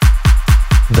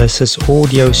This is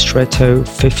Audio Stretto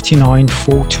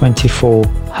 59424.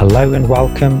 Hello and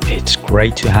welcome, it's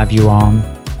great to have you on.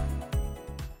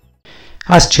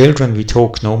 As children we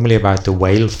talk normally about the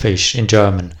whale fish in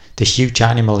German, the huge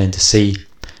animal in the sea.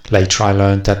 Later I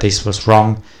learned that this was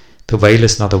wrong. The whale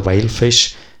is not a whale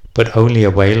fish, but only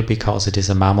a whale because it is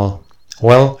a mammal.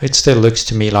 Well, it still looks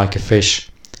to me like a fish.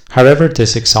 However,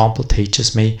 this example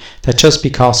teaches me that just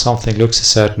because something looks a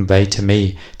certain way to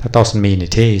me, that doesn't mean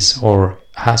it is or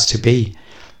has to be.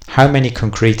 How many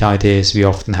concrete ideas we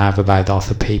often have about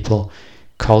other people,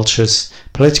 cultures,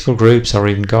 political groups or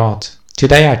even God.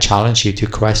 Today I challenge you to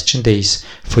question these,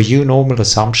 for you normal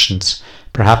assumptions,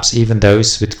 perhaps even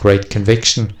those with great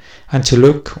conviction, and to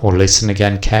look or listen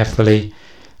again carefully,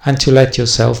 and to let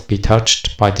yourself be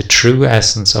touched by the true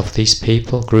essence of these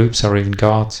people, groups or even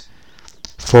God.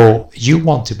 For you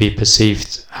want to be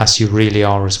perceived as you really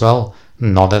are as well,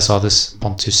 not as others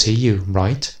want to see you,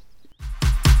 right?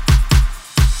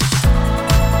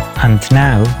 And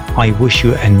now I wish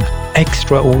you an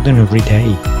extraordinary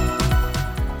day.